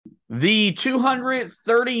The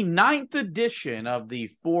 239th edition of the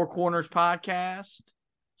Four Corners podcast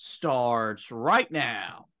starts right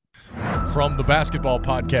now. From the Basketball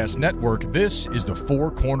Podcast Network, this is the Four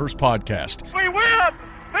Corners Podcast. We win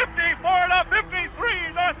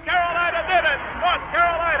 54-53. North Carolina did it. North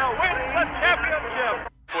Carolina wins the championship.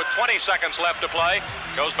 With 20 seconds left to play,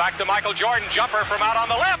 goes back to Michael Jordan. Jumper from out on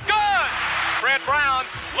the left. Good! Fred Brown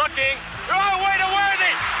looking. Oh, way to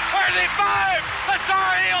Worthy. Worthy 5. The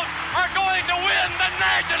Tar Heels are going to win the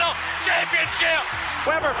national championship.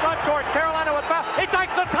 Weber front court. Carolina with foul. He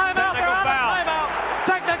takes the timeout. They're out of timeout.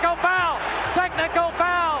 Technical foul. Technical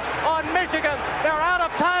foul on Michigan. They're out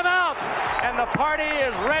of timeout. And the party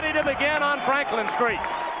is ready to begin on Franklin Street.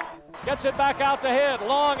 Gets it back out to Head.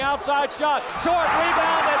 Long outside shot. Short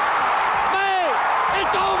rebounded. May.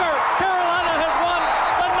 It's over. Carolina has won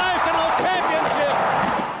the national championship.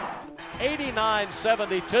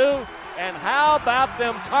 89-72. And how about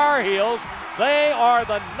them Tar Heels? They are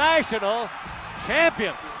the national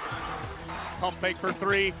champions. Pump fake for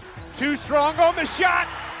three. Too strong on the shot.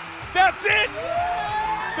 That's it.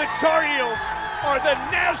 The Tar Heels are the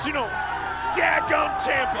national daggum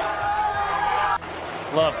champions.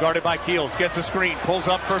 Love guarded by Keels, gets a screen, pulls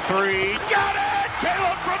up for three. Got it!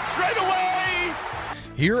 Caleb from straight away!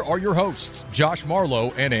 Here are your hosts, Josh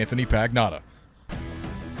Marlowe and Anthony Pagnotta.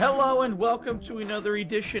 Hello and welcome to another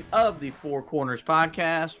edition of the Four Corners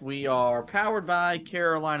podcast. We are powered by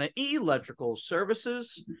Carolina Electrical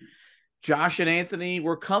Services. Josh and Anthony,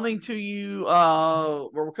 we're coming to you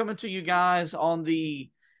guys on the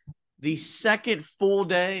second full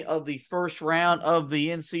day of the first round of the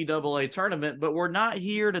NCAA tournament, but we're not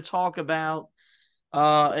here to talk about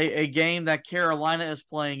a game that Carolina is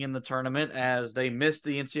playing in the tournament, as they missed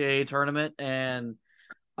the NCAA tournament and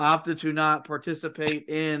opted to not participate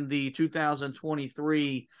in the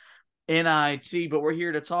 2023 NIT. But we're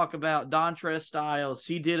here to talk about Dontrez Styles.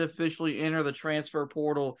 He did officially enter the transfer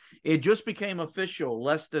portal. It just became official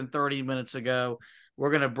less than 30 minutes ago. We're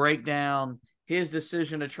going to break down his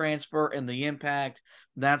decision to transfer and the impact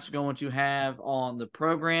that's going to have on the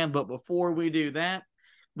program. But before we do that,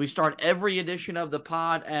 we start every edition of the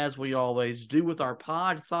pod, as we always do, with our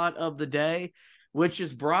pod thought of the day, which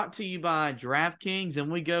is brought to you by DraftKings.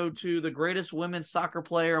 And we go to the greatest women's soccer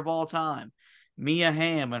player of all time, Mia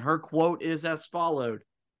Hamm. And her quote is as followed: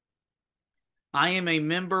 "I am a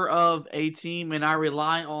member of a team and I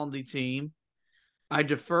rely on the team. I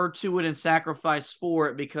defer to it and sacrifice for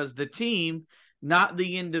it because the team, not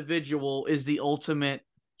the individual, is the ultimate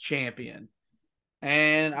champion."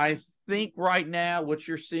 And I think right now what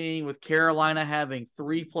you're seeing with Carolina having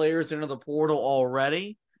 3 players into the portal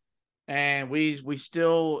already, and we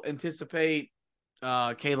still anticipate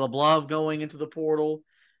Caleb Love going into the portal,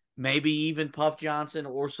 maybe even Puff Johnson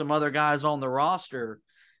or some other guys on the roster,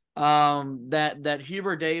 that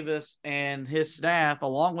Hubert Davis and his staff,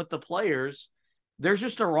 along with the players, there's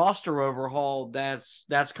just a roster overhaul that's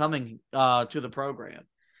coming to the program.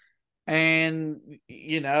 And,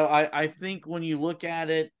 I think when you look at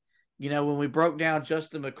it, when we broke down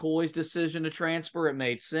Justin McCoy's decision to transfer, it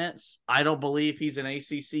made sense. I don't believe he's an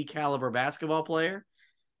ACC caliber basketball player.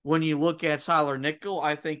 When you look at Tyler Nickel,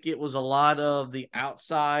 I think it was a lot of the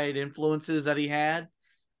outside influences that he had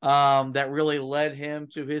that really led him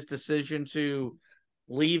to his decision to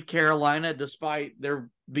leave Carolina, despite there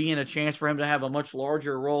being a chance for him to have a much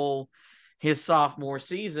larger role his sophomore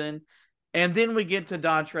season. And then we get to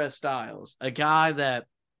Dontrez Styles, a guy that,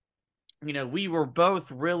 we were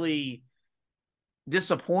both really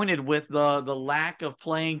disappointed with the lack of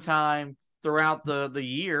playing time throughout the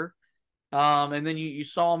year. And then you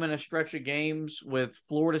saw him in a stretch of games with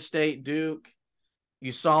Florida State, Duke.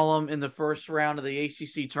 You saw him in the first round of the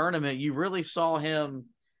ACC tournament. You really saw him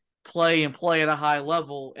play at a high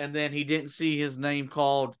level, and then he didn't see his name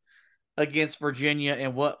called against Virginia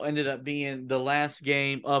in what ended up being the last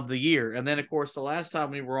game of the year. And then, of course, the last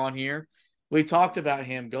time we were on here, we talked about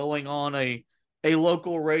him going on a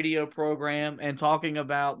local radio program and talking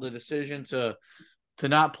about the decision to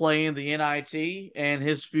not play in the NIT and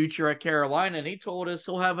his future at Carolina. And he told us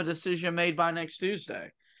he'll have a decision made by next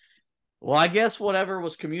Tuesday. Well, I guess whatever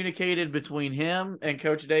was communicated between him and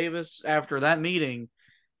Coach Davis after that meeting,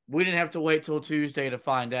 we didn't have to wait till Tuesday to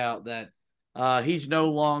find out that he's no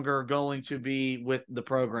longer going to be with the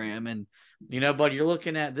program. And, but you're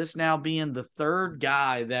looking at this now being the third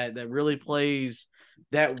guy that really plays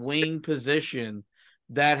that wing position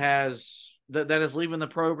that is leaving the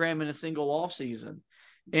program in a single offseason.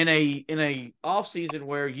 In a offseason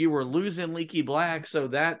where you were losing Leaky Black, so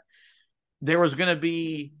that there was going to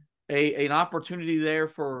be an opportunity there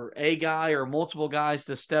for a guy or multiple guys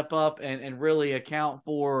to step up and really account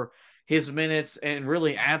for his minutes and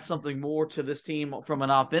really add something more to this team from an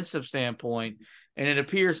offensive standpoint. And it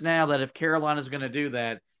appears now that if Carolina is going to do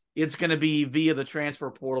that, it's going to be via the transfer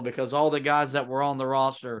portal, because all the guys that were on the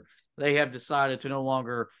roster, they have decided to no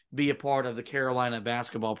longer be a part of the Carolina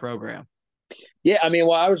basketball program. Yeah, I mean,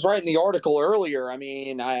 well, I was writing the article earlier. I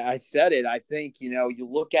mean, I said it. I think, you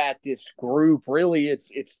look at this group, really, it's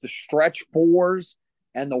the stretch fours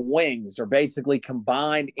and the wings are basically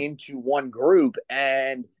combined into one group.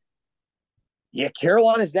 And yeah,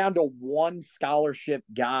 Carolina's down to one scholarship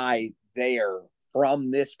guy there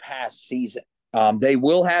from this past season. They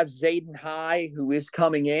will have Zayden High, who is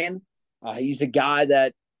coming in. He's a guy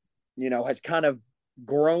that, has kind of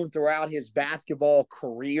grown throughout his basketball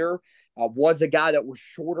career. Was a guy that was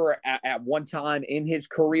shorter at one time in his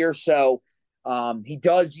career. So he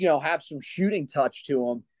does, have some shooting touch to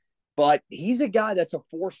him. But he's a guy that's a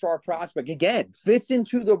four-star prospect. Again, fits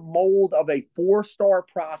into the mold of a four-star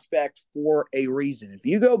prospect for a reason. If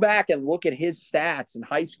you go back and look at his stats in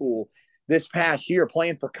high school this past year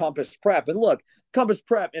playing for Compass Prep, and look, Compass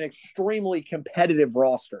Prep, an extremely competitive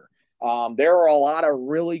roster. There are a lot of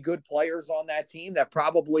really good players on that team that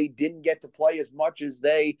probably didn't get to play as much as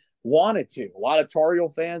they wanted to. A lot of Tar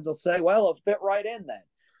Heel fans will say, well, it fit right in then.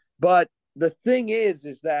 But the thing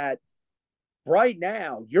is that right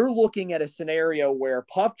now you're looking at a scenario where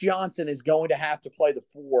Puff Johnson is going to have to play the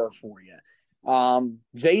four for you.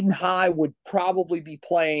 Zayden High would probably be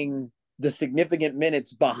playing the significant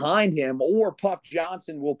minutes behind him, or Puff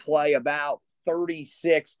Johnson will play about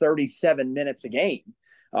 36, 37 minutes a game.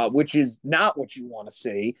 Which is not what you want to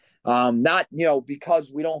see. Not,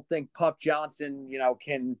 because we don't think Puff Johnson,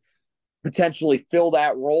 can potentially fill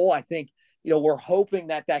that role. I think, we're hoping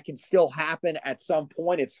that can still happen at some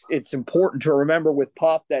point. It's important to remember with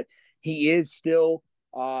Puff that he is still,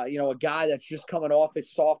 a guy that's just coming off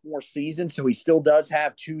his sophomore season. So he still does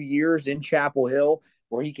have 2 years in Chapel Hill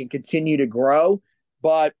where he can continue to grow.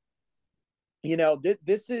 But,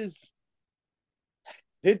 this is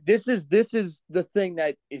the thing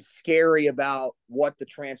that is scary about what the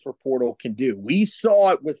transfer portal can do. We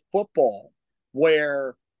saw it with football,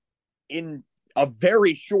 where in a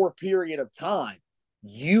very short period of time,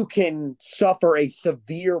 you can suffer a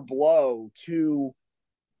severe blow to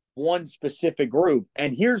one specific group.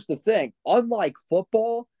 And here's the thing, unlike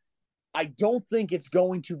football, I don't think it's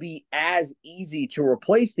going to be as easy to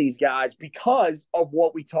replace these guys because of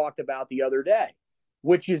what we talked about the other day,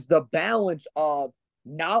 which is the balance of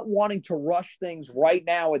not wanting to rush things right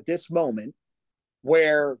now at this moment,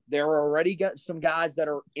 where there are already got some guys that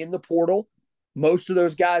are in the portal. Most of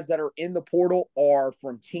those guys that are in the portal are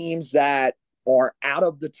from teams that are out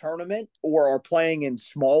of the tournament or are playing in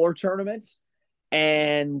smaller tournaments.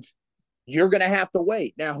 And you're going to have to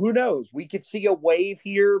wait. Now, who knows? We could see a wave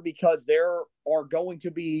here because there are going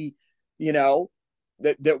to be,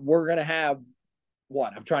 that we're going to have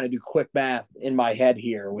what? I'm trying to do quick math in my head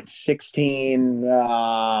here with 16,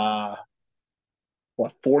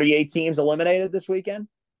 48 teams eliminated this weekend?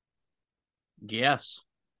 Yes.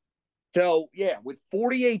 So, yeah, with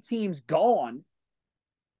 48 teams gone,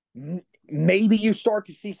 maybe you start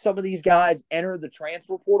to see some of these guys enter the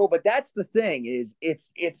transfer portal. But that's the thing, is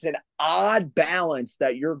it's an odd balance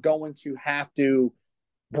that you're going to have to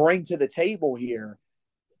bring to the table here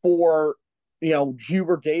for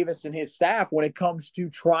Hubert Davis and his staff when it comes to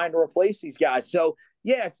trying to replace these guys. So,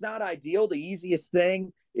 yeah, it's not ideal. The easiest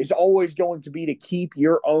thing is always going to be to keep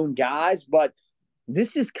your own guys, but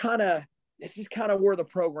this is kind of where the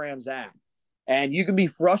program's at. And you can be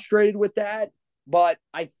frustrated with that, but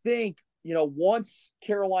I think, once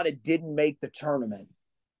Carolina didn't make the tournament,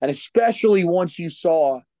 and especially once you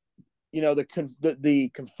saw,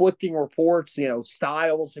 the conflicting reports,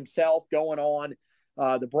 Styles himself going on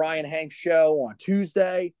the Brian Hanks show on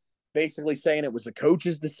Tuesday, basically saying it was a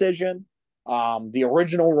coach's decision. The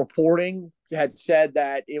original reporting had said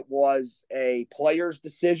that it was a player's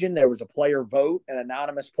decision. There was a player vote, an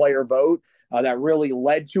anonymous player vote that really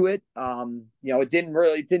led to it. It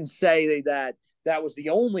didn't say that was the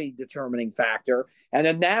only determining factor. And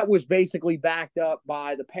then that was basically backed up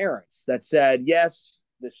by the parents that said, yes,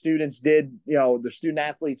 the student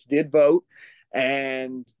athletes did vote.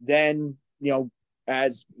 And then,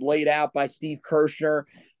 as laid out by Steve Kirshner,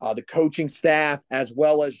 the coaching staff, as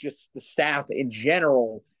well as just the staff in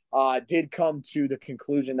general, did come to the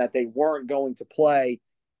conclusion that they weren't going to play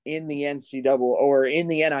in the NCAA or in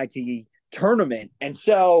the NIT tournament. And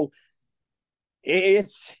so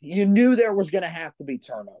you knew there was going to have to be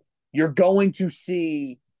turnover. You're going to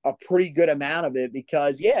see a pretty good amount of it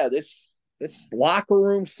because, this this locker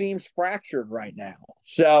room seems fractured right now.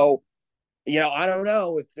 So, I don't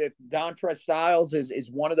know if Dontrez Styles is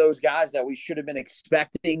one of those guys that we should have been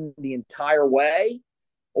expecting the entire way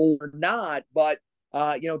or not. But,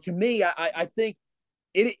 to me, I think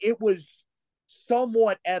it was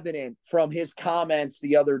somewhat evident from his comments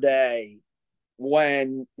the other day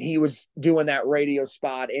when he was doing that radio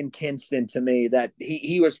spot in Kinston to me that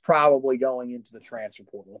he was probably going into the transfer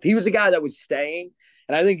portal. If he was a guy that was staying,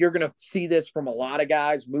 and I think you're going to see this from a lot of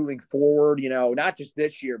guys moving forward, not just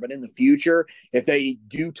this year, but in the future, if they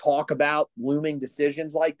do talk about looming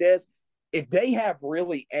decisions like this, if they have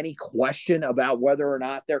really any question about whether or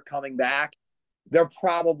not they're coming back, they're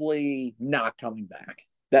probably not coming back.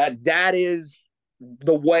 That is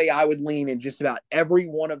the way I would lean in just about every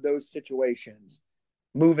one of those situations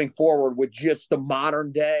moving forward with just the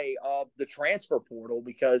modern day of the transfer portal,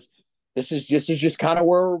 because this is just kind of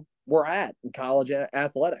where we're at in college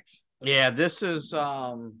athletics. Yeah, this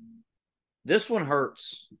one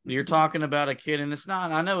hurts. You're talking about a kid, and it's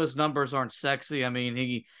not, I know his numbers aren't sexy. I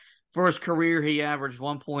mean, for his career, he averaged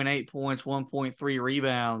 1.8 points, 1.3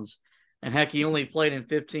 rebounds, and heck, he only played in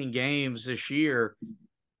 15 games this year.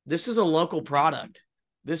 This is a local product.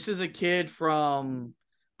 This is a kid from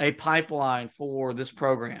a pipeline for this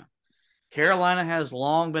program. Carolina has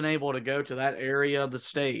long been able to go to that area of the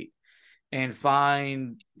state and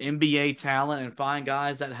find NBA talent and find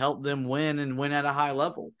guys that help them win and win at a high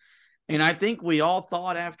level. And I think we all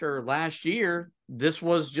thought after last year, this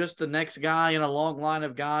was just the next guy in a long line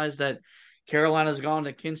of guys that Carolina's gone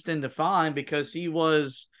to Kinston to find, because he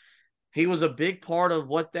was a big part of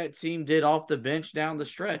what that team did off the bench down the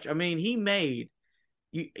stretch. I mean, he made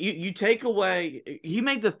the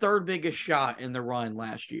third biggest shot in the run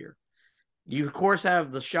last year. You, of course,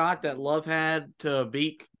 have the shot that Love had to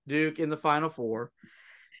beat Duke in the Final Four.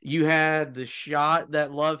 You had the shot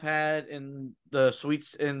that Love had in the Sweet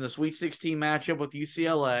 16 matchup with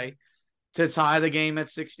UCLA to tie the game at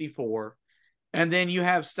 64. And then you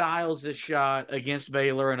have Styles' shot against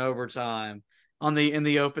Baylor in overtime in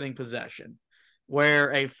the opening possession,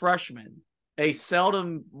 where a freshman, a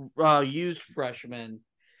seldom used freshman,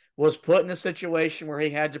 was put in a situation where he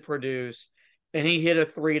had to produce, and he hit a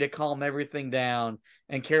three to calm everything down,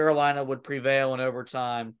 and Carolina would prevail in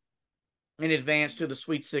overtime and advance to the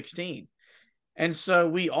Sweet 16. And so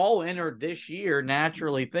we all entered this year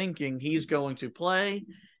naturally thinking he's going to play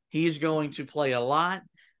a lot,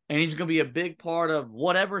 and he's going to be a big part of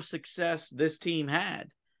whatever success this team had.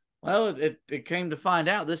 Well, it came to find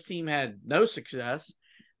out this team had no success.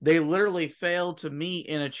 They literally failed to meet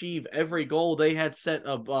and achieve every goal they had set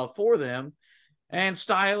up for them. And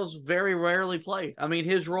Styles very rarely played. I mean,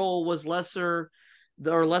 his role was lesser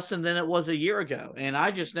than it was a year ago. And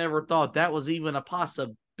I just never thought that was even a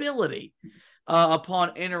possibility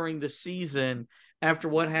upon entering the season after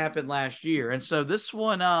what happened last year. And so this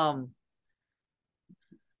one I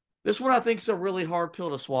think is a really hard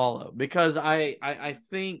pill to swallow, because I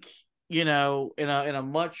think, in a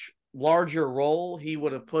much larger role, he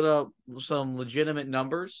would have put up some legitimate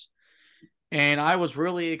numbers. And I was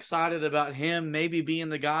really excited about him maybe being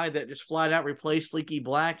the guy that just flat out replaced Leaky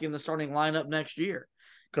Black in the starting lineup next year,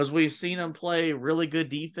 because we've seen him play really good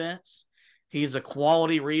defense. He's a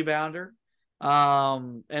quality rebounder.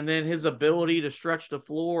 And then his ability to stretch the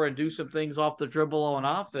floor and do some things off the dribble on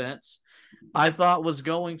offense, I thought was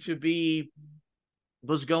going to be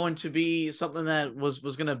something that was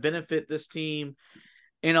going to benefit this team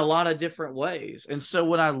in a lot of different ways. And so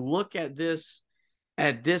when I look at this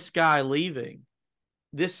guy leaving,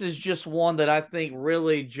 this is just one that I think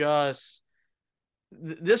really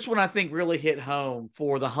hit home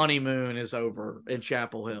for the honeymoon is over in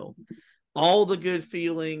Chapel Hill. All the good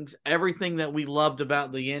feelings, everything that we loved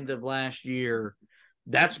about the end of last year,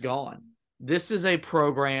 that's gone. This is a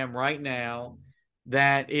program right now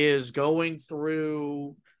that is going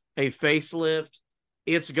through a facelift.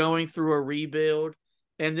 It's going through a rebuild.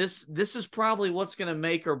 And this is probably what's going to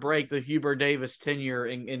make or break the Hubert Davis tenure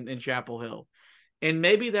in Chapel Hill. And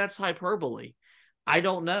maybe that's hyperbole. I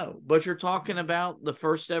don't know. But you're talking about the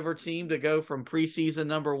first ever team to go from preseason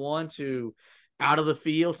number 1 to out of the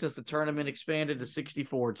field since the tournament expanded to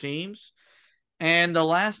 64 teams. And the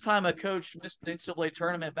last time a coach missed the NCAA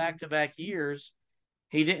tournament back-to-back years,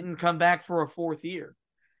 he didn't come back for a fourth year.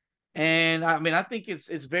 And, I mean, I think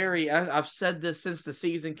it's very – I've said this since the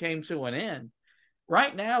season came to an end.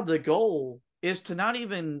 Right now, the goal is to not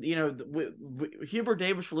even – Hubert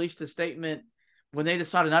Davis released a statement when they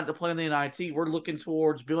decided not to play in the NIT. We're looking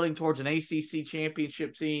towards building towards an ACC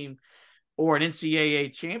championship team or an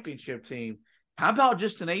NCAA championship team. How about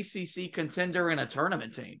just an ACC contender and a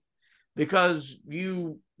tournament team? Because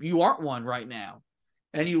you you aren't one right now.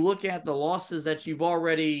 And you look at the losses that you've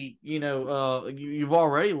already, you've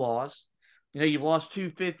already lost. You've lost 2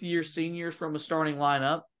 fifth-year seniors from a starting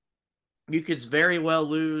lineup. You could very well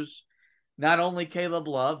lose not only Caleb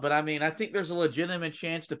Love, but I think there's a legitimate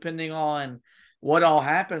chance, depending on what all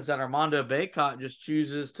happens, that Armando Bacot just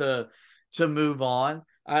chooses to move on.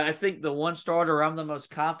 I think the one starter I'm the most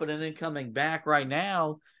confident in coming back right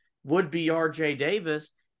now would be RJ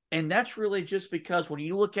Davis. And that's really just because when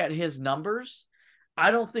you look at his numbers,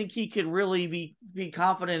 I don't think he could really be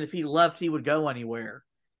confident if he left, he would go anywhere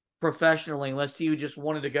professionally, unless he just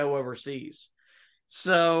wanted to go overseas.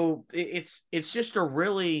 So it's just a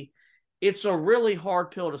really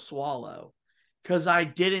hard pill to swallow, because I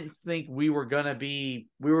didn't think we were gonna be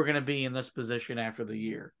in this position after the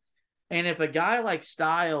year. And if a guy like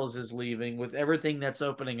Styles is leaving with everything that's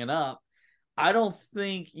opening it up, I don't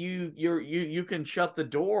think you can shut the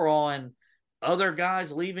door on other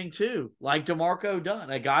guys leaving too, like DeMarco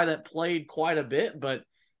Dunn, a guy that played quite a bit, but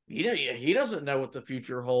he doesn't know what the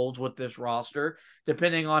future holds with this roster,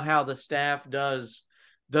 depending on how the staff does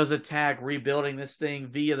attack rebuilding this thing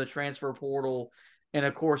via the transfer portal and,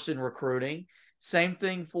 of course, in recruiting. Same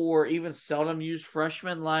thing for even seldom used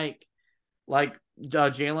freshmen like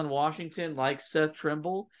Jalen Washington, like Seth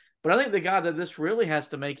Trimble. But I think the guy that this really has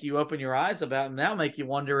to make you open your eyes about and now make you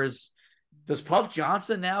wonder is, does Puff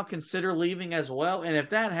Johnson now consider leaving as well? And if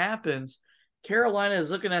that happens, Carolina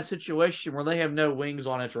is looking at a situation where they have no wings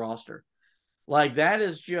on its roster. Like, that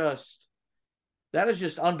is just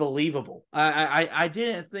unbelievable. I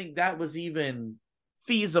didn't think that was even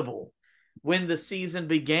feasible when the season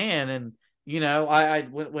began. And,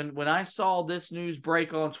 when I saw this news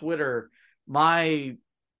break on Twitter, my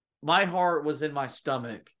heart was in my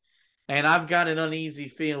stomach, and I've got an uneasy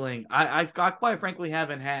feeling I quite frankly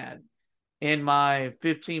haven't had in my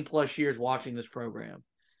 15 plus years watching this program.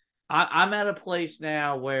 I'm at a place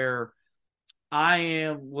now where I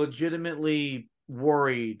am legitimately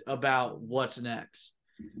worried about what's next,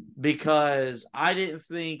 because I didn't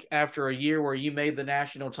think after a year where you made the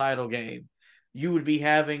national title game, you would be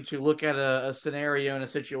having to look at a scenario and a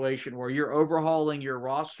situation where you're overhauling your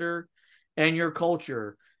roster and your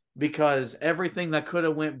culture, because everything that could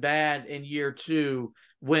have went bad in year 2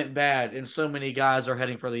 went bad, and so many guys are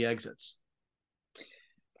heading for the exits.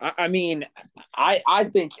 I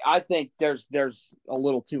think there's a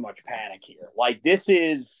little too much panic here. Like, this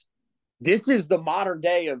is the modern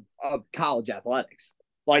day of college athletics.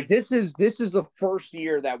 Like, this is the first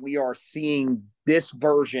year that we are seeing this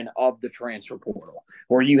version of the transfer portal,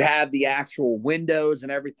 where you have the actual windows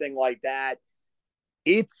and everything like that.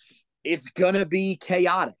 It's going to be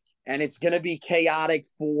chaotic, and it's going to be chaotic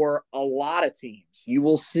for a lot of teams. You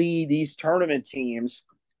will see these tournament teams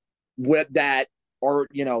that are,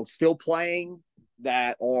 still playing,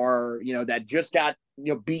 that are, that just got,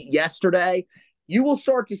 beat yesterday. You will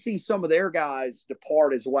start to see some of their guys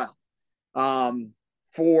depart as well.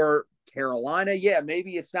 For Carolina,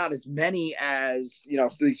 maybe it's not as many as,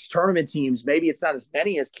 these tournament teams, maybe it's not as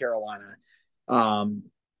many as Carolina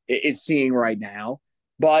is seeing right now.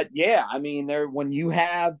 But when you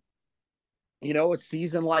have, a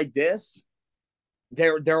season like this,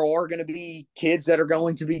 there are going to be kids that are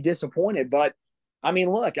going to be disappointed. But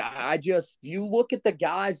look, you look at the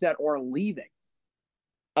guys that are leaving.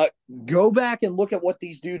 Go back and look at what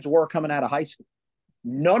these dudes were coming out of high school.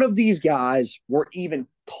 None of these guys were even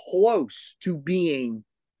close to being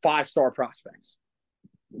 5-star prospects.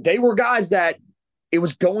 They were guys that it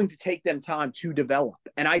was going to take them time to develop.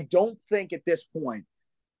 And I don't think at this point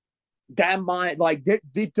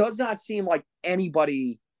it does not seem like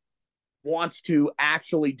anybody wants to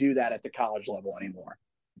actually do that at the college level anymore.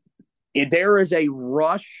 There is a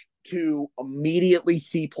rush to immediately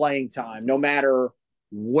see playing time, no matter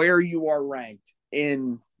where you are ranked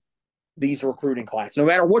in these recruiting classes, no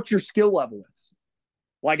matter what your skill level is.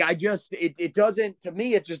 Like, it doesn't, to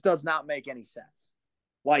me, it just does not make any sense.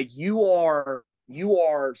 Like, you are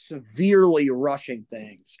severely rushing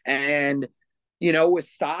things. And, with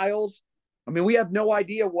Styles, we have no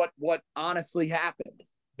idea what honestly happened,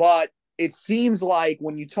 but it seems like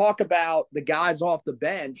when you talk about the guys off the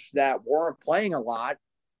bench that weren't playing a lot,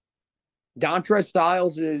 Dontrez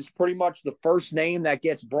Styles is pretty much the first name that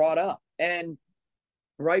gets brought up, and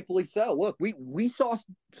rightfully so. Look, we saw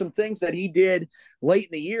some things that he did late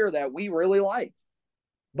in the year that we really liked,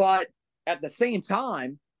 but at the same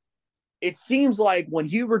time, it seems like when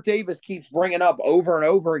Hubert Davis keeps bringing up over and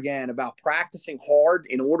over again about practicing hard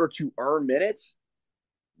in order to earn minutes,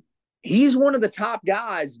 he's one of the top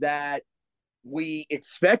guys that we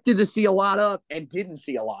expected to see a lot of and didn't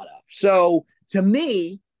see a lot of. So to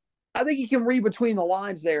me, I think you can read between the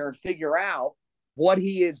lines there and figure out what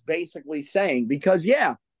he is basically saying. Because,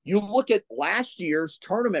 yeah, you look at last year's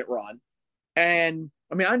tournament run, and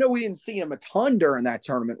I mean, I know we didn't see him a ton during that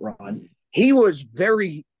tournament run. He was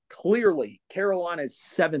very clearly Carolina's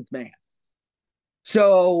seventh man.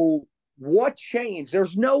 So what changed?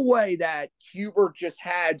 There's no way that Hubert just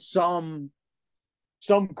had some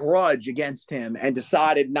grudge against him and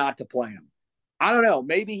decided not to play him. I don't know.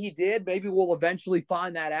 Maybe he did. Maybe we'll eventually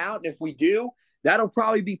find that out. And if we do, that'll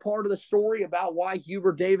probably be part of the story about why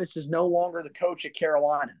Hubert Davis is no longer the coach at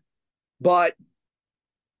Carolina. But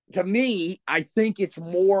to me, I think it's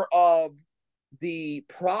more of the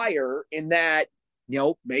prior in that,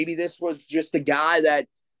 maybe this was just a guy that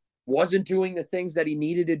wasn't doing the things that he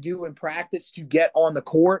needed to do in practice to get on the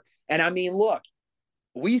court. And I mean, look,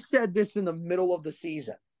 we said this in the middle of the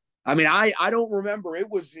season. I mean, I don't remember. It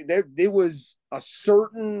was a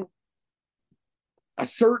certain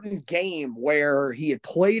game where he had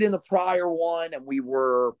played in the prior one, and we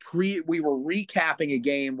were recapping a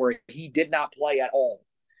game where he did not play at all.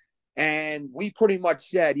 And we pretty much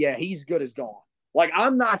said, yeah, he's good as gone. Like,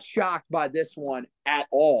 I'm not shocked by this one at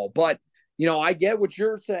all. But, I get what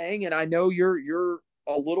you're saying, and I know you're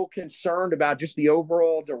a little concerned about just the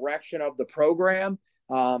overall direction of the program.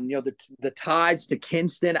 The ties to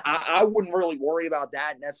Kinston, I wouldn't really worry about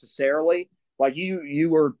that necessarily. Like you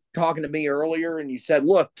were talking to me earlier, and you said,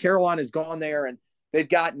 look, Carolina's gone there, and they've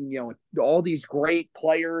gotten, all these great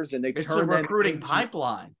players, and they've turned them into a recruiting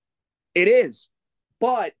pipeline. It is,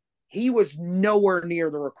 but he was nowhere near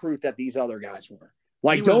the recruit that these other guys were.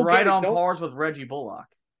 Like, he was right on pars with Reggie Bullock.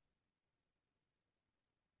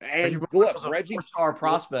 And look, Reggie was a four-star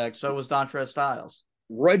prospect, so was Dontrez Styles.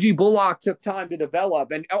 Reggie Bullock took time to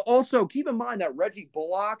develop. And also keep in mind that Reggie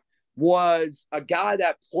Bullock was a guy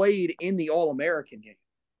that played in the All-American game.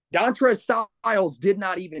 Dontrez Styles did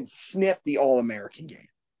not even sniff the All-American game.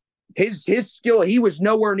 His skill, he was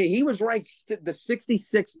nowhere near. He was ranked the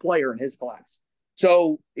 66th player in his class.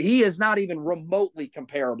 So he is not even remotely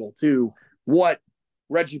comparable to what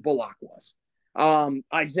Reggie Bullock was.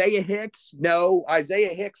 Isaiah Hicks, no.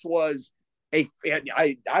 Isaiah Hicks was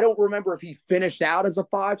I don't remember if he finished out as a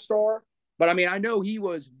 5-star, but I mean, I know he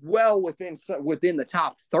was well within the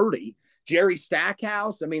top 30. Jerry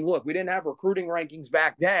Stackhouse, I mean, look, we didn't have recruiting rankings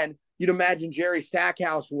back then. You'd imagine Jerry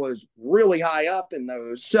Stackhouse was really high up in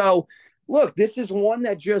those. So, look, this is one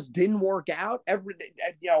that just didn't work out.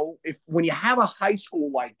 When you have a high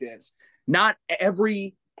school like this, not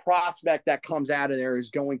every prospect that comes out of there is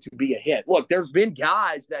going to be a hit. Look, there's been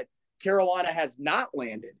guys that Carolina has not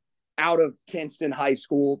landed out of Kinston High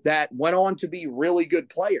School that went on to be really good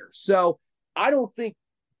players. So I don't think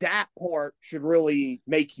that part should really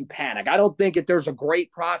make you panic. I don't think if there's a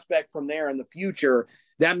great prospect from there in the future,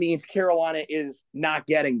 that means Carolina is not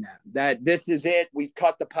getting them. That this is it. We've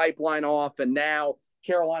cut the pipeline off, and now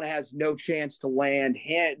Carolina has no chance to land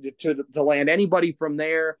anybody from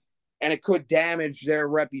there, and it could damage their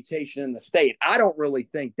reputation in the state. I don't really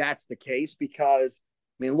think that's the case because,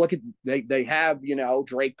 I mean, look at they have,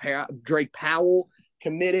 Drake Powell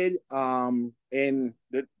committed in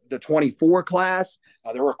the 24 class.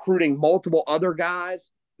 They're recruiting multiple other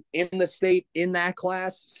guys in the state in that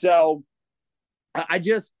class. So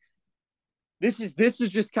this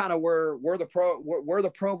is just kind of where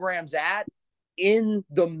the program's at, in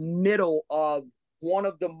the middle of one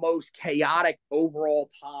of the most chaotic overall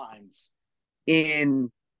times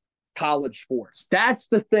in college sports. That's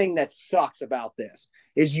the thing that sucks about this,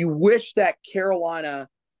 is you wish that Carolina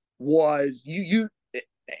was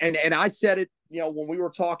and I said it, when we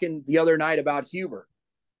were talking the other night about Hubert.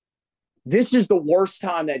 This is the worst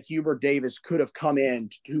time that Hubert Davis could have come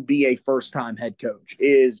in to be a first-time head coach,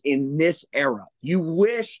 is in this era. You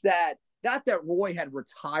wish that, not that Roy had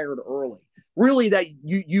retired early, really that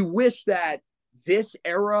you wish that this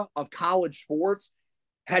era of college sports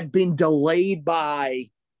had been delayed by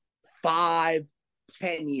 5-10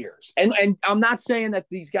 years. And I'm not saying that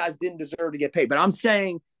these guys didn't deserve to get paid, but I'm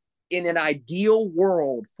saying in an ideal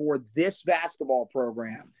world for this basketball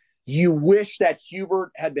program, you wish that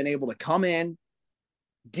Hubert had been able to come in,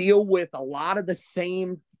 deal with a lot of the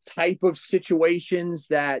same type of situations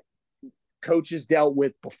that coaches dealt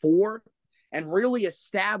with before, and really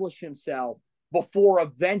establish himself before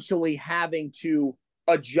eventually having to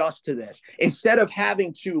adjust to this. Instead of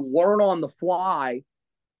having to learn on the fly,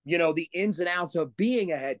 the ins and outs of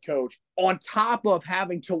being a head coach, on top of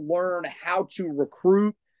having to learn how to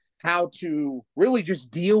recruit, how to really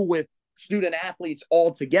just deal with student athletes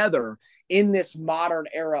altogether in this modern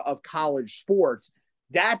era of college sports.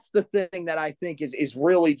 That's the thing that I think is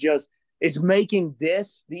really just is making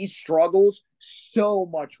these struggles so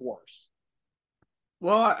much worse.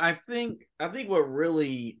 Well, I think what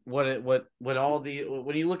really what all the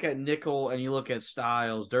when you look at Nickel and you look at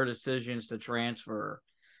Styles, their decisions to transfer,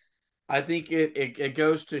 I think it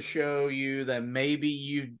goes to show you that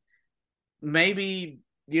maybe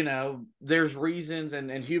there's reasons,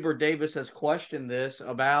 and Hubert Davis has questioned this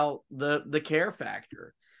about the care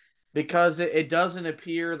factor, because it doesn't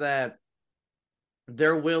appear that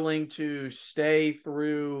they're willing to stay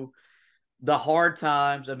through the hard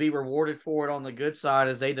times and be rewarded for it on the good side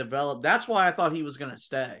as they develop. That's why I thought he was going to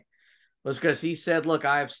stay, was because he said, look,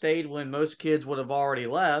 I have stayed when most kids would have already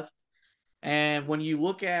left. And when you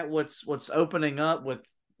look at what's opening up with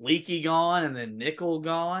Leaky gone and then Nickel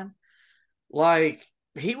gone, like,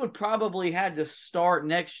 he would probably had to start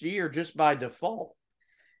next year just by default.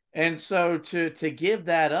 And so to give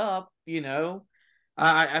that up,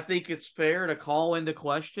 I think it's fair to call into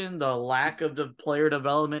question the lack of the player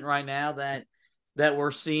development right now that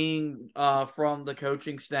we're seeing from the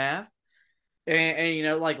coaching staff.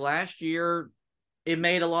 And like last year, it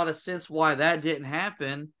made a lot of sense why that didn't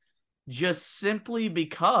happen, just simply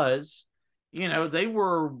because they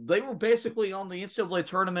were basically on the NCAA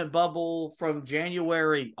tournament bubble from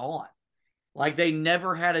January on. Like, they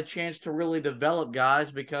never had a chance to really develop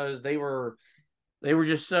guys because they were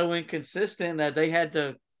just so inconsistent that they had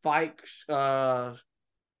to fight,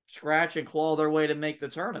 scratch and claw their way to make the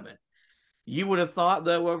tournament. You would have thought,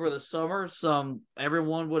 though, over the summer,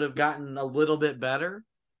 everyone would have gotten a little bit better,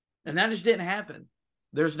 and that just didn't happen.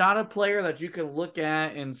 There's not a player that you can look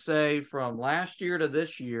at and say from last year to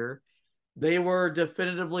this year, they were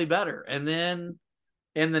definitively better. And then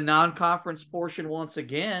in the non-conference portion, once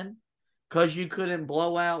again, because you couldn't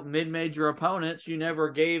blow out mid-major opponents, you never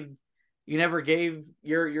gave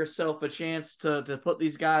yourself a chance to put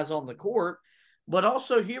these guys on the court. But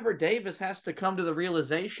also, Hubert Davis has to come to the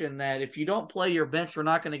realization that if you don't play your bench, you're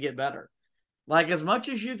not going to get better. Like, as much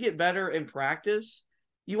as you get better in practice,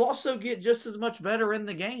 you also get just as much better in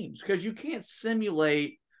the games, because you can't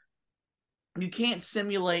simulate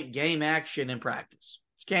game action in practice.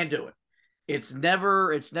 You can't do it. It's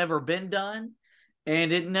never been done,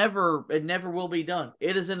 and it never will be done.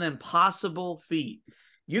 It is an impossible feat.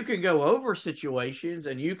 You can go over situations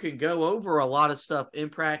and you can go over a lot of stuff in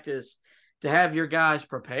practice to have your guys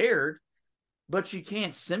prepared, but you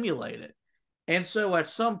can't simulate it. And so at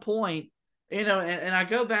some point, and I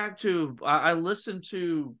go back to, I listen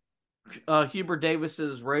to Hubert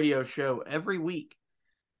Davis's radio show every week.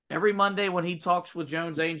 Every Monday when he talks with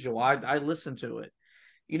Jones Angel, I listen to it.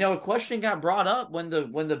 A question got brought up when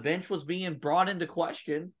the bench was being brought into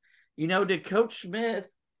question. Did Coach Smith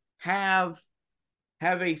have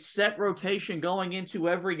a set rotation going into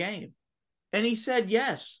every game? And he said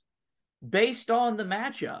yes, based on the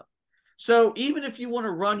matchup. So even if you want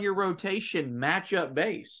to run your rotation matchup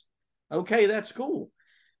base, okay, that's cool.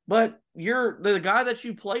 But the guy that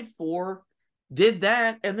you played for did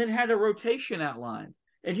that and then had a rotation outline.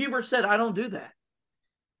 And Hubert said, I don't do that.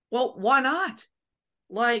 Well, why not?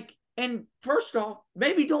 And first off,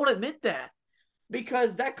 maybe don't admit that,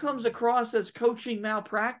 because that comes across as coaching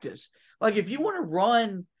malpractice. Like, if you want to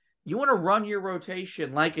run your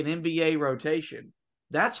rotation like an NBA rotation,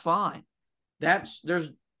 that's fine.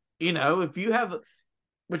 If you have,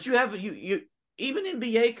 but you have, even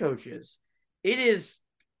NBA coaches, it is,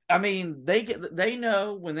 they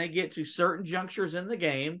know when they get to certain junctures in the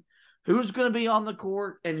game, who's going to be on the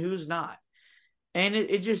court and who's not. And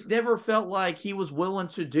it just never felt like he was willing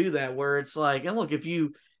to do that, where it's like, and look, if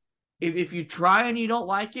you try and you don't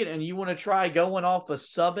like it and you want to try going off of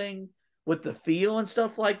subbing with the feel and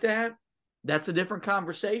stuff like that, that's a different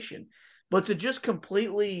conversation. But to just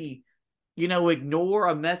completely, ignore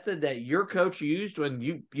a method that your coach used when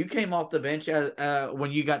you came off the bench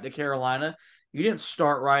when you got to Carolina, you didn't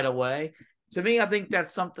start right away. To me, I think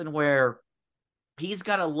that's something where he's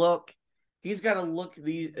got to look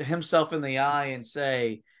himself in the eye and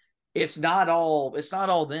say, it's not all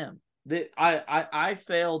them. I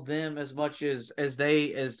failed them as much as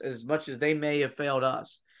they may have failed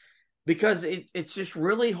us, because it's just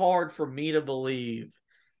really hard for me to believe,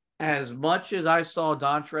 as much as I saw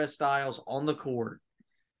Dontrez Styles on the court,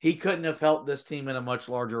 he couldn't have helped this team in a much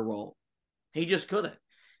larger role. He just couldn't.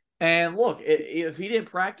 And look, if he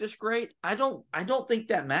didn't practice great, I don't think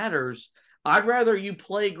that matters. I'd rather you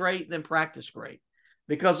play great than practice great,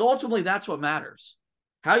 because ultimately that's what matters.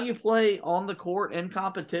 How you play on the court in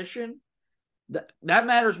competition, that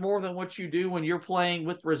matters more than what you do when you're playing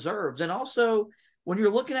with reserves. And also, when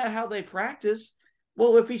you're looking at how they practice,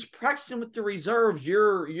 well, if he's practicing with the reserves,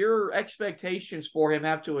 your expectations for him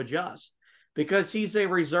have to adjust. because he's a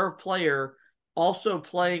reserve player also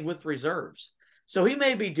playing with reserves. So he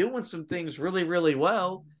may be doing some things really, really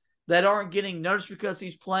well that aren't getting noticed because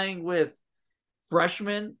he's playing with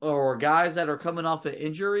freshmen or guys that are coming off of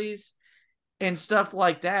injuries and stuff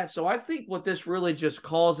like that. So I think what this really just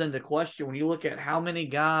calls into question when you look at how many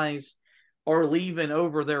guys are leaving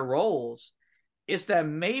over their roles, is that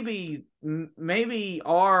maybe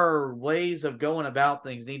our ways of going about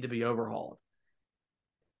things need to be overhauled.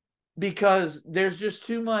 Because there's just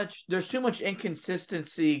too much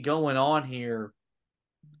inconsistency going on here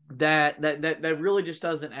that really just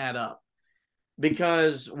doesn't add up.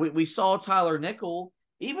 Because we saw Tyler Nickel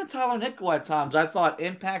at times, I thought,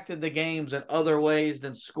 impacted the games in other ways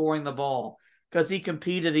than scoring the ball, because he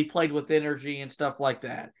competed, he played with energy and stuff like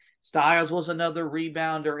that. Styles was another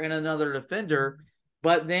rebounder and another defender,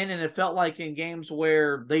 but then, and it felt like in games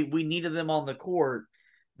where we needed them on the court,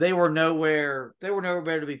 they were nowhere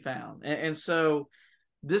to be found. And so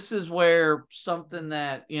this is where something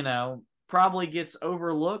that, probably gets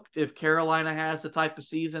overlooked if Carolina has the type of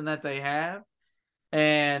season that they have.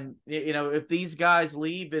 And, if these guys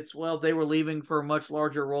leave, they were leaving for much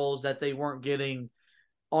larger roles that they weren't getting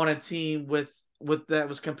on a team with that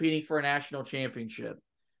was competing for a national championship.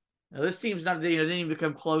 Now, this team's not, they didn't even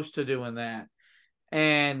come close to doing that.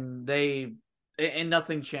 And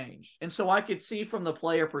nothing changed. And so I could see from the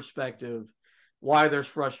player perspective why there's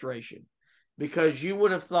frustration, because you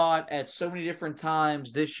would have thought at so many different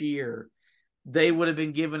times this year they would have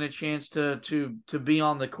been given a chance to be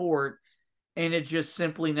on the court, and it just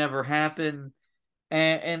simply never happened.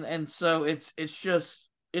 And so it's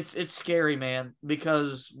scary, man,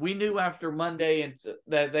 because we knew after Monday and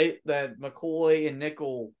that McCoy and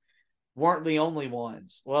Nickel weren't the only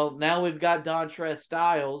ones. Well, now we've got Dontrez,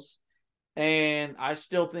 Styles, and I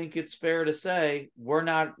still think it's fair to say we're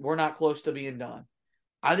not close to being done.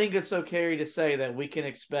 I think it's okay to say that we can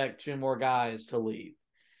expect 2 more guys to leave.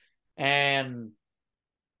 And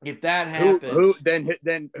if that happens,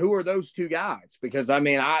 then who are those 2 guys? Because I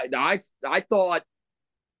think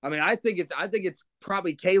it's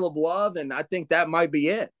probably Caleb Love, and I think that might be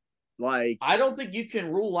it. Like, I don't think you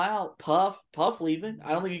can rule out Puff leaving.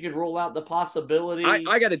 I don't think you can rule out the possibility.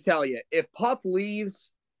 I got to tell you, if Puff leaves,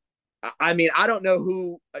 I don't know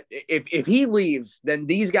who. If he leaves, then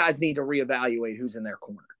these guys need to reevaluate who's in their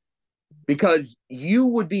corner, because you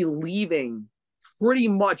would be leaving pretty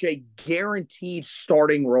much a guaranteed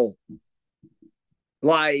starting role.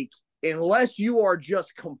 Like, unless you are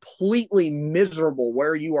just completely miserable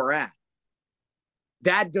where you are at,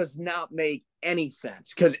 that does not make any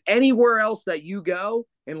sense. Because anywhere else that you go,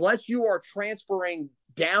 unless you are transferring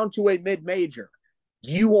down to a mid-major,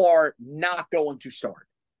 you are not going to start.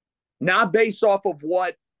 Not based off of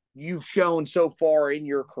what you've shown so far in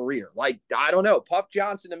your career. Like, I don't know. Puff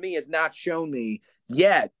Johnson to me has not shown me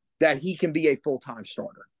yet that he can be a full-time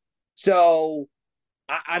starter. So,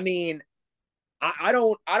 I don't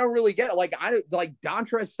really get it. Like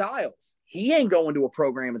Dontrez Styles, he ain't going to a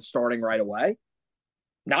program and starting right away.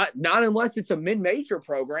 Not unless it's a mid-major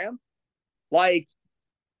program. Like,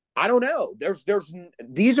 I don't know.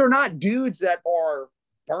 These are not dudes that are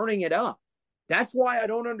burning it up. That's why I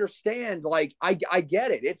don't understand. Like, I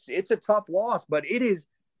get it. It's a tough loss, but it is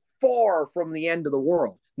far from the end of the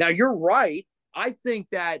world. Now, you're right. I think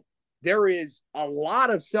that there is a lot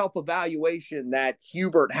of self-evaluation that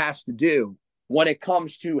Hubert has to do when it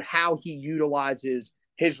comes to how he utilizes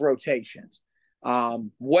his rotations.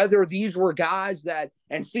 Whether these were guys that,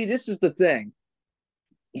 and see, this is the thing.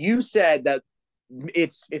 You said that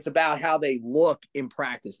it's about how they look in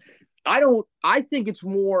practice. I think it's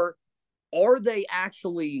more, are they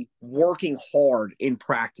actually working hard in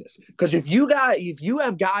practice? Because if you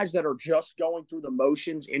have guys that are just going through the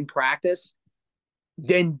motions in practice,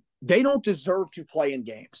 then they don't deserve to play in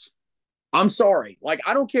games. I'm sorry. Like,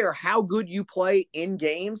 I don't care how good you play in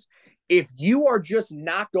games. If you are just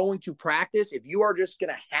not going to practice, if you are just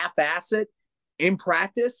going to half-ass it in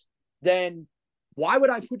practice, then why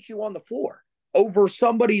would I put you on the floor over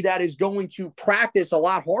somebody that is going to practice a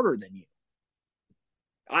lot harder than you?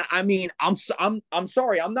 I'm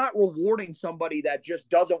sorry. I'm not rewarding somebody that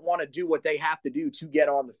just doesn't want to do what they have to do to get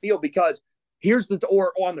on the field, because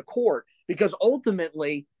or on the court, because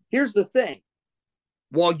ultimately, here's the thing.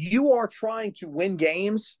 While you are trying to win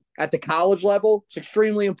games at the college level, it's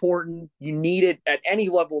extremely important. You need it at any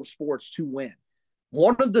level of sports to win.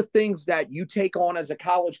 One of the things that you take on as a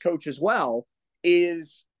college coach as well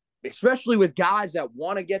is, especially with guys that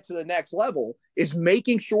want to get to the next level, is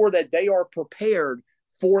making sure that they are prepared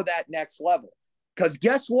for that next level. Because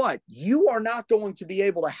guess what? You are not going to be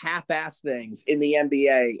able to half-ass things in the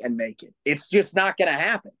NBA and make it. It's just not going to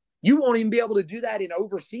happen. You won't even be able to do that in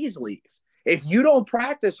overseas leagues. If you don't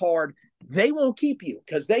practice hard, they won't keep you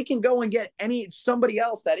because they can go and get somebody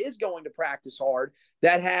else that is going to practice hard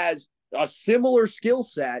that has a similar skill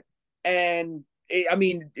set. And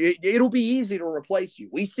it'll be easy to replace you.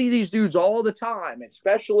 We see these dudes all the time,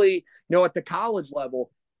 especially, at the college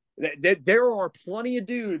level. There are plenty of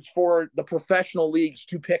dudes for the professional leagues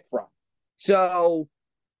to pick from. So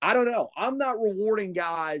I don't know. I'm not rewarding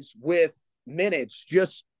guys with minutes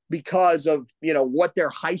just because of, what their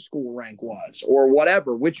high school rank was or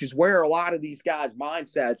whatever, which is where a lot of these guys'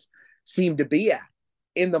 mindsets seem to be at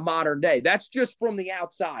in the modern day. That's just from the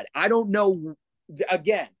outside. I don't know.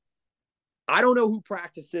 Again, I don't know who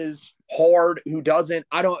practices hard, who doesn't.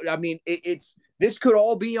 This could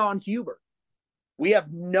all be on Hubert. We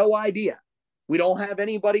have no idea. We don't have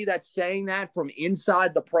anybody that's saying that from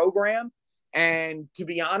inside the program. And to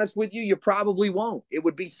be honest with you, you probably won't. It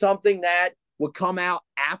would be something that would come out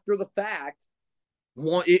after the fact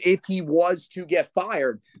if he was to get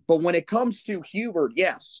fired. But when it comes to Hubert,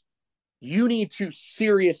 yes, you need to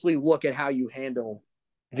seriously look at how you handle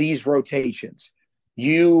these rotations.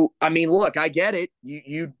 Look, I get it.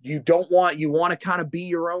 You want to kind of be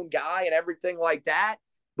your own guy and everything like that.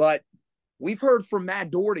 But we've heard from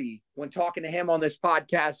Matt Doherty when talking to him on this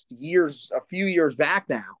podcast a few years back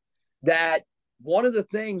now, that one of the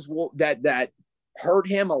things that hurt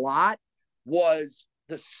him a lot was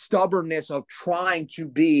the stubbornness of trying to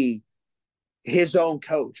be his own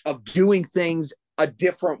coach, of doing things a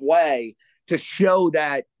different way to show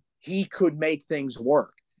that he could make things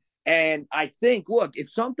work. And I think, look, if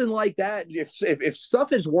something like that, if stuff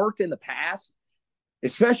has worked in the past,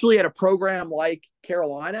 especially at a program like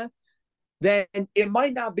Carolina, then it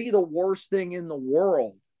might not be the worst thing in the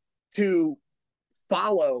world to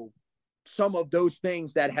follow some of those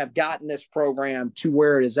things that have gotten this program to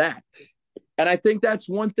where it is at. And I think that's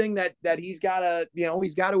one thing that he's got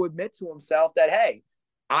to admit to himself that, hey,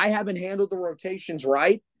 I haven't handled the rotations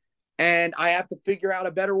right, and I have to figure out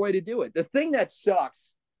a better way to do it. The thing that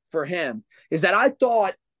sucks for him is that I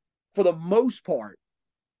thought, for the most part,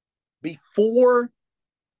 before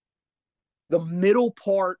the middle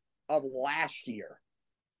part of last year,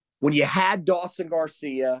 when you had Dawson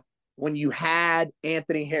Garcia, when you had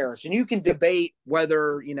Anthony Harris, and you can debate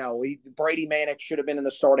whether, Brady Manick should have been in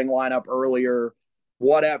the starting lineup earlier,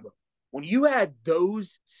 whatever. When you had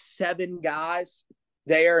those 7 guys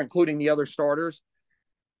there, including the other starters,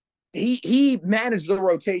 he managed the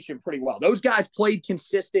rotation pretty well. Those guys played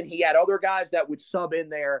consistent. He had other guys that would sub in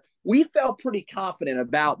there. We felt pretty confident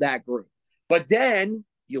about that group. But then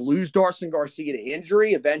you lose Dawson Garcia to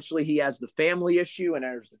injury. Eventually he has the family issue and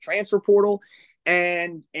enters the transfer portal.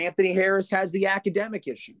 And Anthony Harris has the academic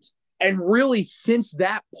issues. And really, since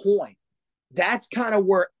that point, that's kind of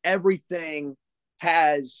where everything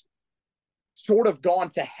has sort of gone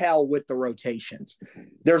to hell with the rotations.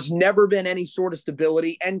 There's never been any sort of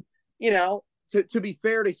stability. And, to be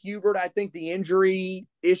fair to Hubert, I think the injury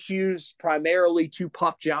issues primarily to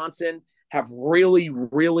Puff Johnson have really,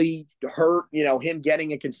 really hurt, him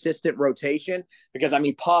getting a consistent rotation. Because,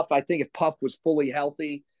 Puff, I think if Puff was fully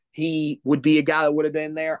healthy, he would be a guy that would have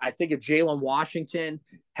been there. I think if Jalen Washington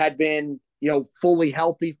had been, fully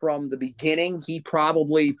healthy from the beginning, he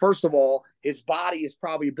probably, first of all, his body is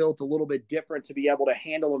probably built a little bit different to be able to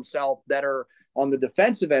handle himself better on the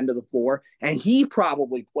defensive end of the floor. And he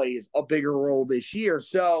probably plays a bigger role this year.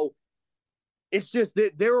 So it's just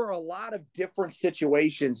that there are a lot of different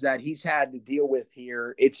situations that he's had to deal with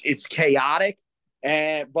here. It's chaotic.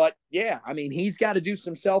 But yeah, he's got to do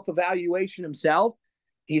some self-evaluation himself.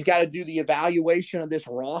 He's got to do the evaluation of this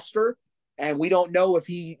roster. And we don't know if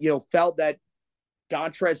he, felt that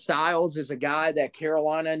Dontrez Styles is a guy that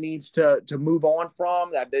Carolina needs to move on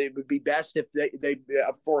from, that it would be best if they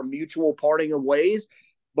for a mutual parting of ways.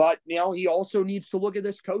 But, he also needs to look at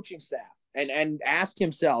this coaching staff and ask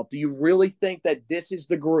himself, do you really think that this is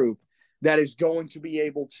the group that is going to be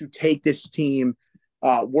able to take this team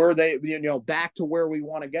where they, back to where we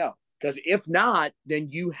want to go? Because if not, then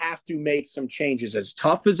you have to make some changes. As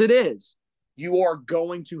tough as it is, you are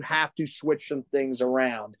going to have to switch some things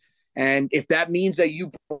around. And if that means that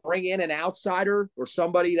you bring in an outsider or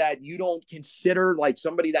somebody that you don't consider like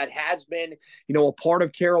somebody that has been, a part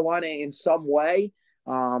of Carolina in some way,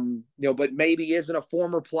 but maybe isn't a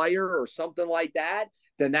former player or something like that,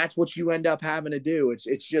 then that's what you end up having to do.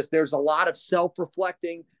 It's just, there's a lot of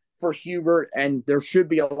self-reflecting for Hubert, and there should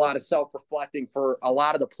be a lot of self-reflecting for a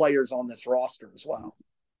lot of the players on this roster as well.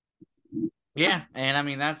 Yeah,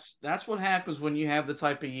 and that's what happens when you have the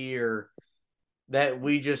type of year that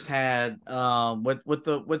we just had with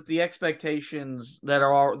the expectations that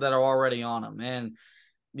are already on them. And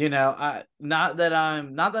not that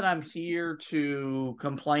I'm here to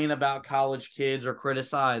complain about college kids or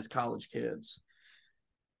criticize college kids,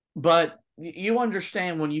 but you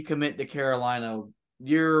understand when you commit to Carolina,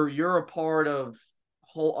 you're a part of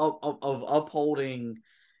upholding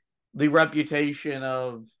the reputation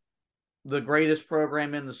of the greatest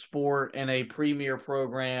program in the sport and a premier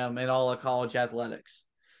program in all of college athletics.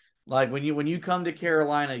 Like when you come to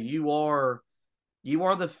Carolina, you are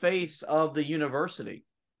the face of the university.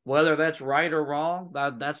 Whether that's right or wrong,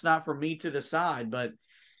 that's not for me to decide. But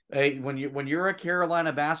when you're a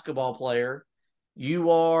Carolina basketball player, you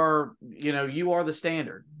are the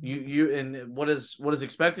standard. And what is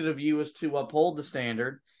expected of you is to uphold the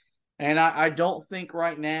standard. And I don't think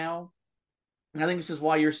right now. I think this is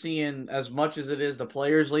why you're seeing, as much as it is the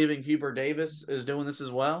players leaving, Hubert Davis is doing this as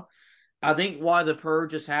well. I think why the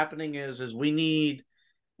purge is happening is we need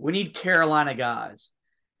Carolina guys.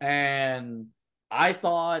 And I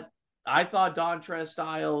thought Dontrez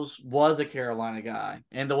Styles was a Carolina guy.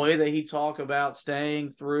 And the way that he talked about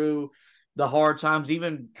staying through the hard times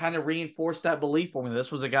even kind of reinforced that belief for me. This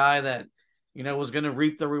was a guy that, was going to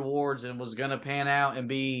reap the rewards and was going to pan out and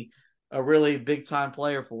be a really big time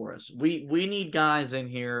player for us. We need guys in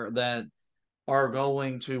here that are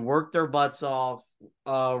going to work their butts off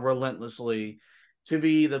relentlessly to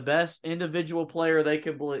be the best individual player they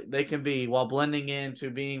can be while blending into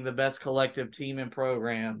being the best collective team and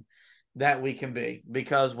program that we can be.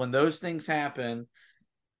 Because when those things happen,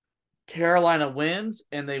 Carolina wins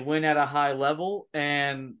and they win at a high level.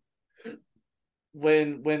 And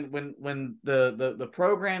when the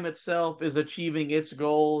program itself is achieving its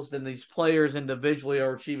goals, then these players individually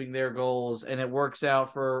are achieving their goals, and it works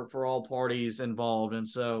out for all parties involved. And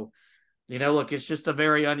so, look, it's just a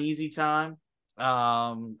very uneasy time.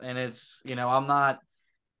 And it's, I'm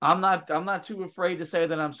not too afraid to say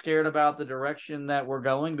that I'm scared about the direction that we're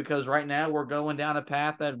going, because right now we're going down a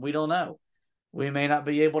path that we don't know. We may not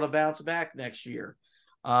be able to bounce back next year.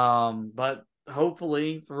 But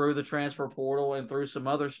hopefully through the transfer portal and through some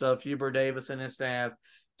other stuff, Hubert Davis and his staff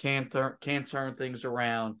can turn things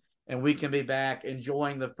around, and we can be back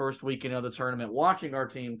enjoying the first weekend of the tournament, watching our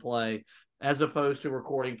team play, as opposed to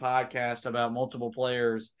recording podcasts about multiple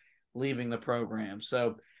players leaving the program.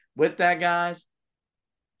 So with that, guys,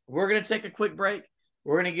 we're going to take a quick break.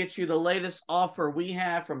 We're going to get you the latest offer we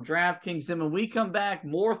have from DraftKings. And when we come back,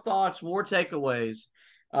 more thoughts, more takeaways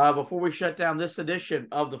before we shut down this edition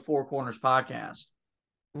of the Four Corners Podcast.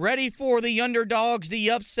 Ready for the underdogs, the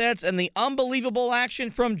upsets, and the unbelievable action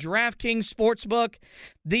from DraftKings Sportsbook?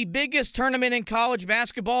 The biggest tournament in college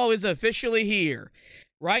basketball is officially here.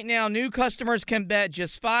 Right now, new customers can bet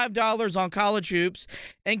just $5 on college hoops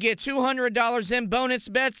and get $200 in bonus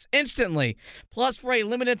bets instantly. Plus, for a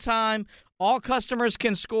limited time, all customers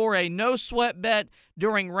can score a no-sweat bet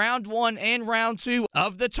during round 1 and round 2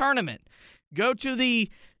 of the tournament. Go to the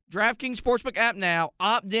DraftKings Sportsbook app now,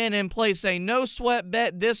 opt in, and place a no-sweat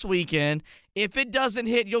bet this weekend. If it doesn't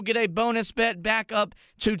hit, you'll get a bonus bet back up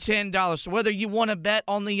to $10. So whether you want to bet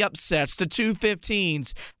on the upsets, the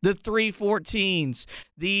 215s, the 314s,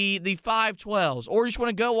 the 512s, or you just want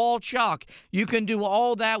to go all chalk, you can do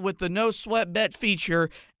all that with the no-sweat bet feature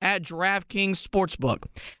at DraftKings Sportsbook.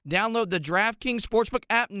 Download the DraftKings Sportsbook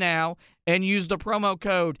app now and use the promo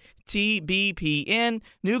code TBPN.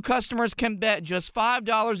 New customers can bet just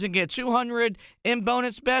 $5 and get $200 in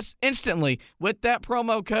bonus bets instantly with that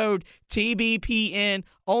promo code TBPN,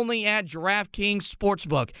 only at DraftKings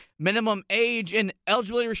Sportsbook. Minimum age and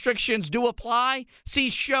eligibility restrictions do apply. See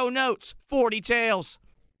show notes for details.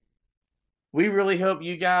 We really hope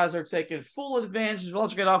you guys are taking full advantage of all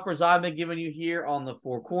the great offers I've been giving you here on the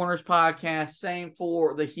Four Corners Podcast. Same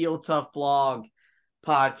for the Heel Tough Blog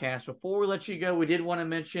Podcast. Before we let you go, we did want to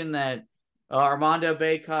mention that Armando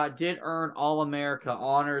Bacot did earn All-America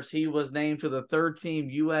honors. He was named to the third-team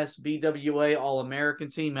U.S. BWA All-American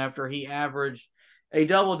team after he averaged a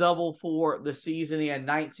double-double for the season. He had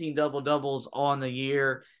 19 double-doubles on the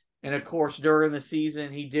year. And, of course, during the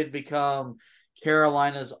season, he did become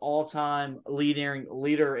Carolina's all-time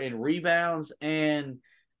leader in rebounds and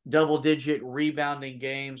double-digit rebounding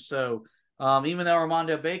games. So, even though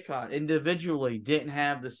Armando Bacot individually didn't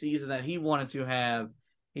have the season that he wanted to have,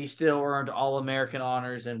 he still earned All-American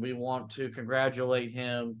honors, and we want to congratulate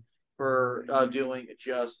him for doing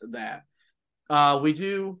just that. We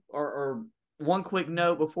do, or one quick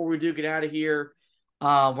note before we do get out of here,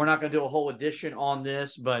 we're not going to do a whole edition on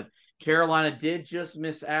this, but Carolina did just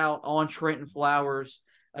miss out on Trenton Flowers,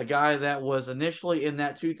 a guy that was initially in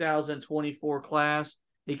that 2024 class.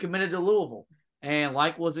 He committed to Louisville, and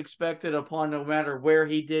like was expected upon no matter where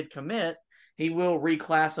he did commit, he will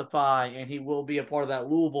reclassify and he will be a part of that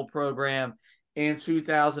Louisville program in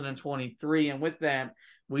 2023. And with that,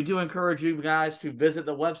 we do encourage you guys to visit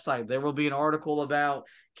the website. There will be an article about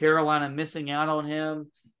Carolina missing out on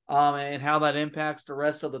him and how that impacts the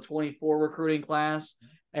rest of the 24 recruiting class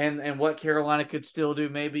and what Carolina could still do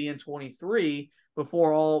maybe in 23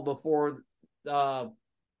 before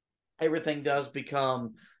everything does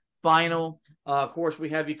become final. Of course, we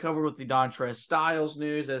have you covered with the Dontrez Styles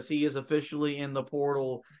news as he is officially in the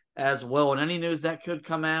portal as well. And any news that could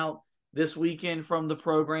come out this weekend from the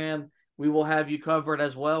program, we will have you covered,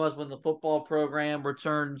 as well as when the football program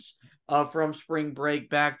returns from spring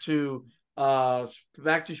break back to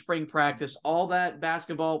spring practice. All that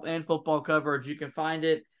basketball and football coverage, you can find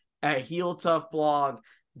it at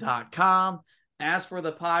HeelToughBlog.com. As for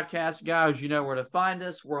the podcast, guys, you know where to find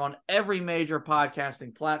us. We're on every major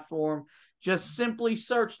podcasting platform. Just simply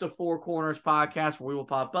search the Four Corners Podcast where we will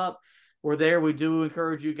pop up. We're there. We do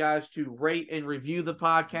encourage you guys to rate and review the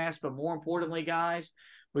podcast. But more importantly, guys,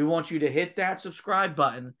 we want you to hit that subscribe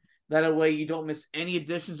button. That way you don't miss any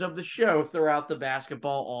editions of the show throughout the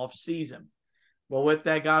basketball off season. Well, with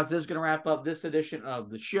that, guys, this is going to wrap up this edition of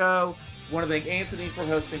the show. I want to thank Anthony for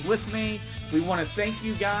hosting with me. We want to thank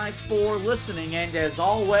you guys for listening. And as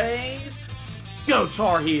always, go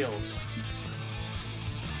Tar Heels!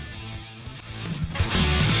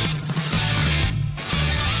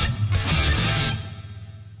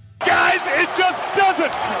 Guys, it just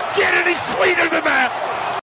doesn't get any sweeter than that.